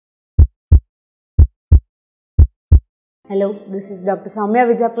Hello, this is Dr. Sowmya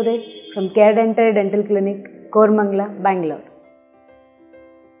Vijapure from Care Dental Clinic, Kormangla, Bangalore.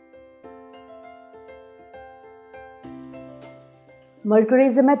 Mercury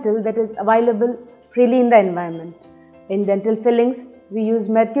is a metal that is available freely in the environment. In dental fillings, we use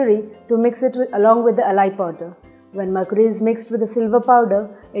mercury to mix it along with the alloy powder. When mercury is mixed with a silver powder,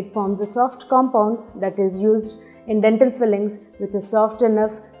 it forms a soft compound that is used in dental fillings, which is soft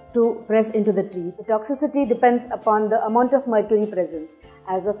enough to press into the teeth. The toxicity depends upon the amount of mercury present.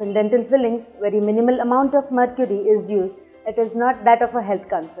 As of in dental fillings, very minimal amount of mercury is used. It is not that of a health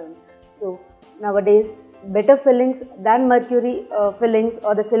concern. So nowadays, better fillings than mercury fillings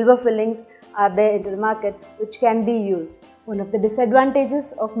or the silver fillings are there in the market, which can be used. One of the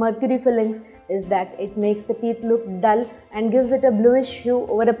disadvantages of mercury fillings is that it makes the teeth look dull and gives it a bluish hue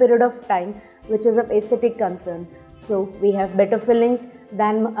over a period of time, which is of aesthetic concern. So we have better fillings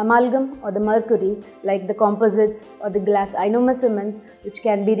than amalgam or the mercury, like the composites or the glass Ionomer cements, which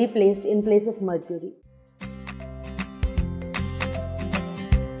can be replaced in place of mercury.